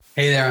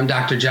Hey there, I'm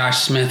Dr.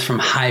 Josh Smith from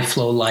High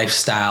Flow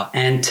Lifestyle,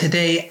 and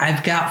today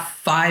I've got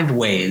 5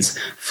 ways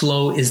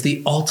flow is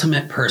the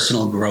ultimate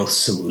personal growth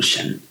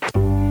solution.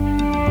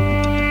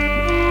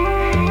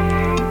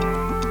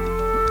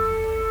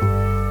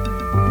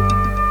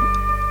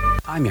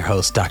 I'm your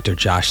host, Dr.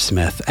 Josh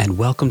Smith, and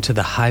welcome to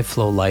the High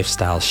Flow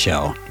Lifestyle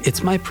Show.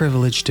 It's my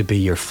privilege to be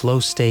your flow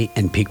state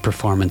and peak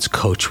performance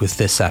coach with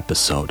this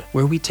episode,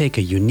 where we take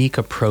a unique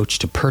approach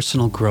to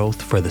personal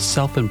growth for the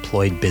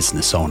self-employed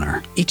business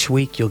owner. Each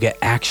week, you'll get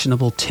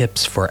actionable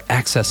tips for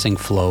accessing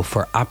flow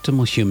for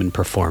optimal human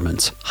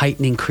performance,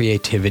 heightening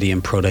creativity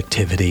and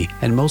productivity,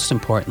 and most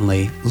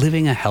importantly,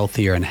 living a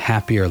healthier and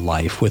happier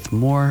life with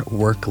more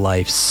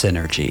work-life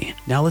synergy.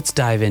 Now let's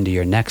dive into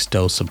your next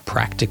dose of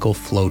practical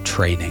flow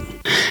training.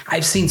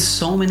 I've seen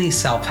so many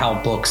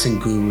self-help books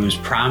and gurus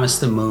promise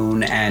the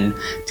moon and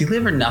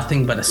deliver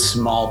nothing but a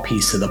small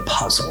piece of the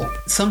puzzle.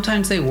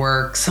 Sometimes they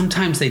work,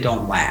 sometimes they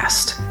don't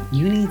last.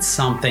 You need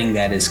something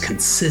that is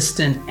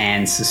consistent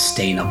and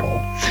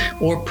sustainable.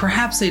 Or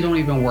perhaps they don't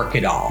even work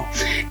at all.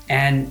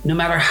 And no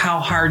matter how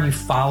hard you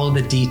follow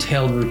the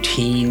detailed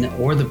routine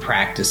or the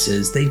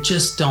practices, they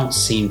just don't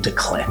seem to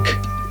click.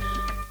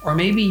 Or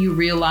maybe you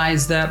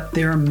realize that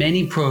there are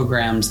many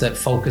programs that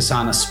focus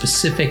on a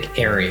specific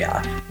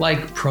area,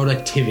 like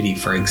productivity,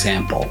 for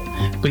example,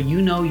 but you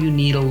know you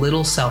need a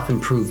little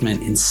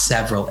self-improvement in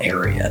several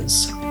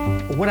areas.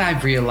 What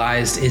I've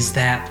realized is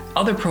that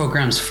other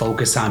programs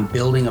focus on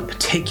building a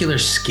particular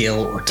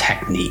skill or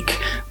technique,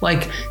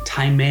 like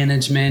time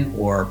management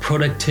or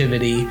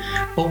productivity,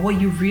 but what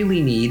you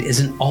really need is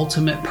an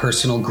ultimate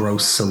personal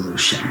growth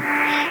solution.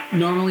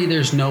 Normally,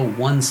 there's no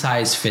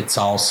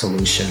one-size-fits-all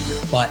solution,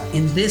 but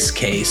in this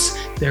case,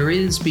 there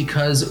is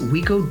because we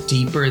go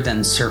deeper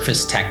than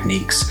surface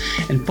techniques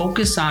and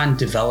focus on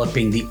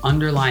developing the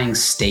underlying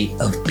state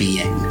of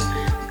being.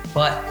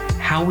 But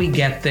how we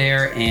get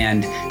there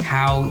and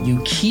how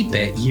you keep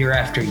it year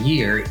after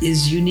year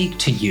is unique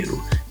to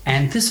you,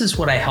 and this is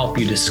what I help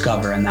you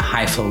discover in the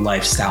High Flow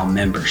Lifestyle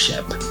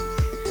membership.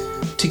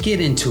 To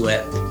get into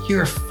it,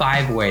 here are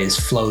 5 ways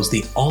flow is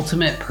the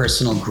ultimate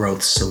personal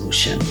growth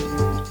solution.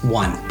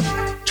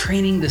 1.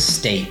 Training the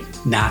state,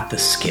 not the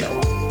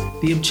skill.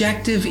 The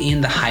objective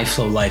in the High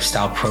Flow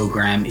Lifestyle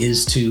program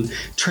is to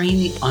train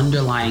the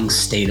underlying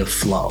state of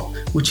flow,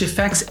 which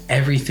affects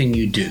everything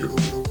you do,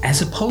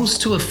 as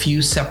opposed to a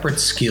few separate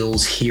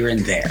skills here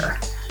and there.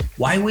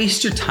 Why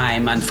waste your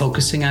time on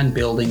focusing on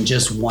building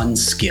just one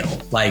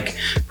skill, like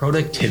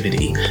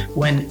productivity,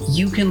 when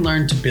you can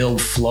learn to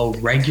build flow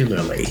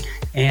regularly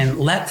and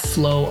let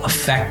flow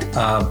affect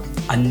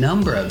a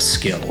number of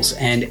skills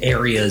and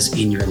areas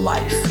in your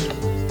life?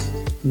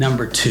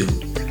 Number 2,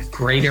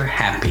 greater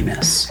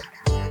happiness.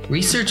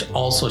 Research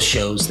also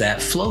shows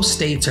that flow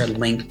states are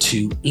linked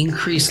to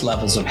increased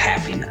levels of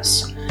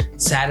happiness,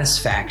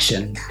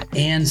 satisfaction,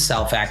 and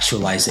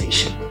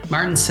self-actualization.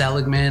 Martin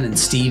Seligman and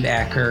Steve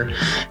Acker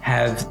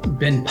have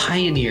been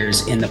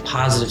pioneers in the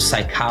positive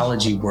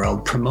psychology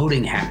world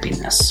promoting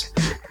happiness.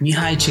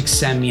 Mihaly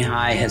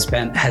Csikszentmihalyi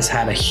has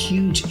had a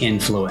huge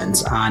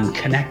influence on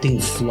connecting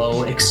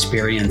flow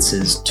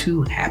experiences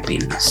to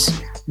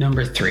happiness.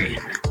 Number 3,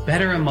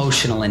 better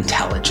emotional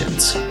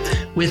intelligence.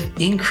 With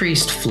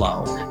increased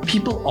flow,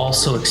 people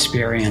also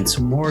experience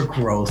more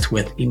growth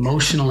with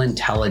emotional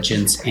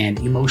intelligence and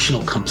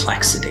emotional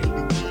complexity.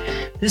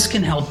 This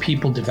can help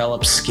people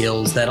develop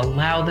skills that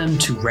allow them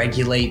to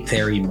regulate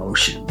their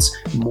emotions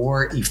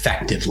more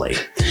effectively,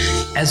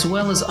 as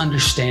well as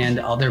understand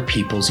other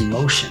people's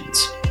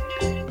emotions.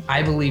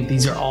 I believe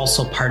these are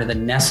also part of the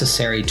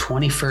necessary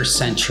 21st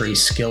century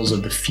skills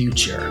of the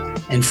future,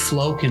 and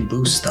flow can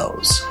boost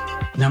those.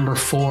 Number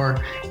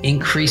 4,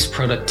 increased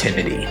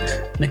productivity.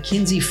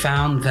 McKinsey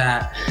found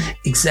that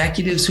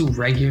executives who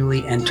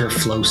regularly enter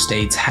flow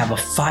states have a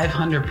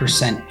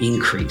 500%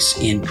 increase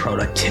in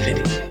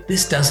productivity.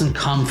 This doesn't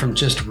come from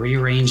just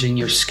rearranging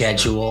your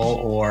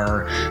schedule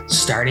or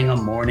starting a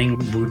morning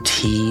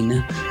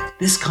routine.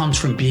 This comes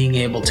from being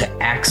able to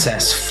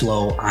access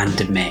flow on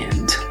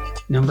demand.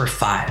 Number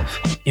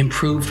 5,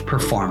 improved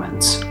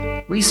performance.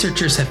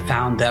 Researchers have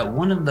found that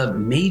one of the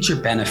major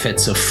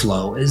benefits of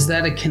flow is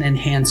that it can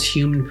enhance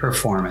human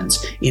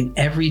performance in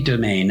every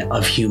domain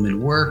of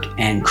human work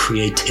and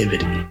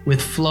creativity.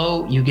 With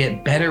flow, you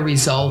get better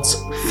results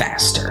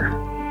faster.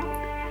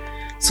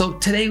 So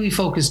today we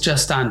focus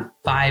just on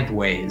 5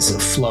 ways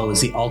flow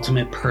is the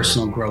ultimate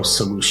personal growth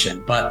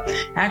solution, but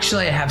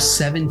actually I have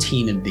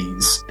 17 of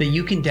these that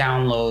you can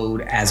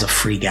download as a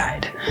free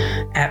guide.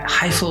 At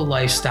High Flow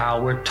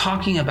Lifestyle, we're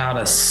talking about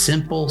a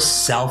simple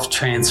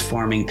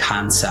self-transforming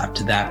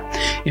concept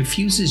that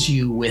infuses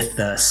you with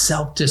the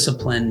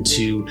self-discipline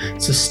to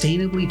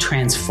sustainably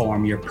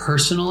transform your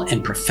personal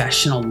and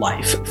professional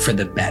life for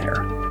the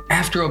better.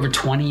 After over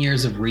 20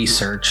 years of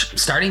research,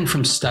 starting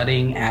from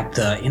studying at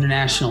the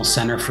International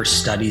Center for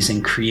Studies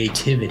in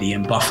Creativity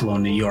in Buffalo,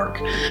 New York,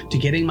 to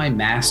getting my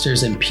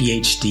master's and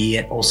PhD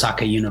at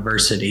Osaka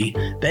University,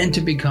 then to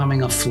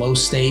becoming a flow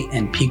state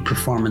and peak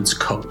performance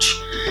coach,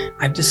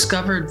 I've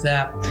discovered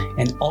that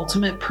an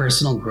ultimate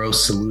personal growth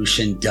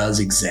solution does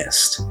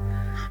exist.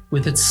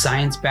 With its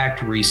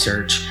science-backed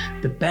research,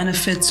 the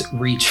benefits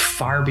reach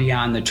far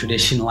beyond the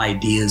traditional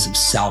ideas of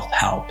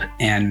self-help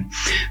and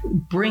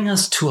bring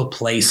us to a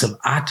place of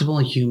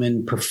optimal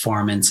human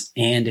performance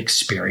and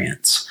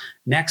experience,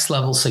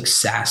 next-level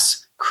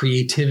success,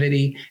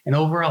 creativity, and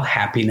overall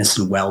happiness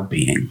and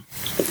well-being.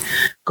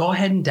 Go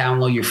ahead and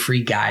download your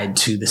free guide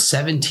to the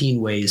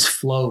 17 ways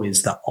flow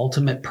is the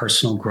ultimate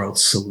personal growth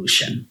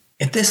solution.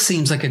 If this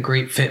seems like a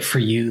great fit for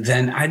you,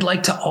 then I'd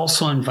like to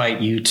also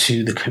invite you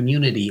to the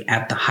community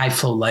at the High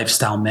Flow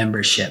Lifestyle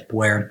membership,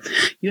 where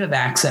you have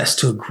access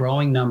to a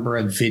growing number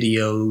of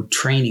video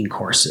training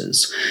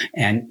courses,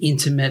 an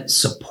intimate,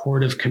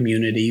 supportive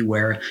community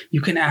where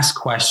you can ask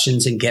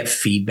questions and get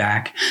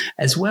feedback,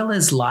 as well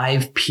as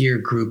live peer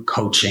group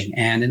coaching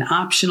and an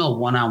optional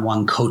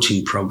one-on-one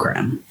coaching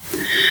program.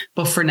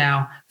 But for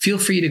now, feel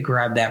free to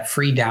grab that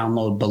free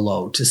download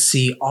below to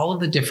see all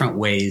of the different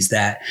ways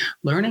that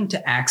learning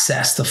to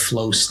access the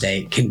flow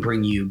state can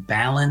bring you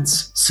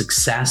balance,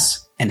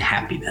 success, and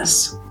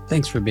happiness.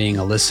 Thanks for being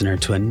a listener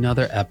to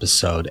another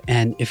episode.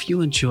 And if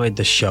you enjoyed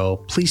the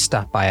show, please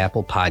stop by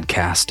Apple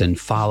Podcast and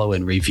follow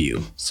and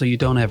review so you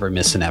don't ever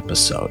miss an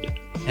episode.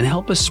 And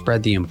help us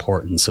spread the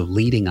importance of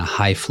leading a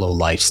high flow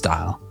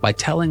lifestyle by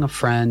telling a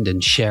friend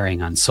and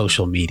sharing on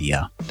social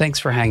media. Thanks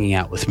for hanging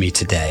out with me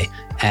today,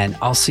 and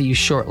I'll see you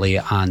shortly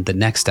on the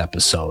next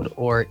episode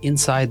or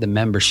inside the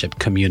membership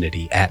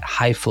community at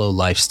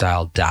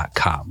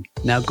highflowlifestyle.com.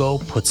 Now go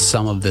put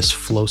some of this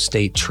flow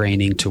state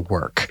training to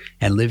work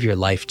and live your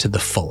life to the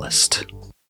fullest.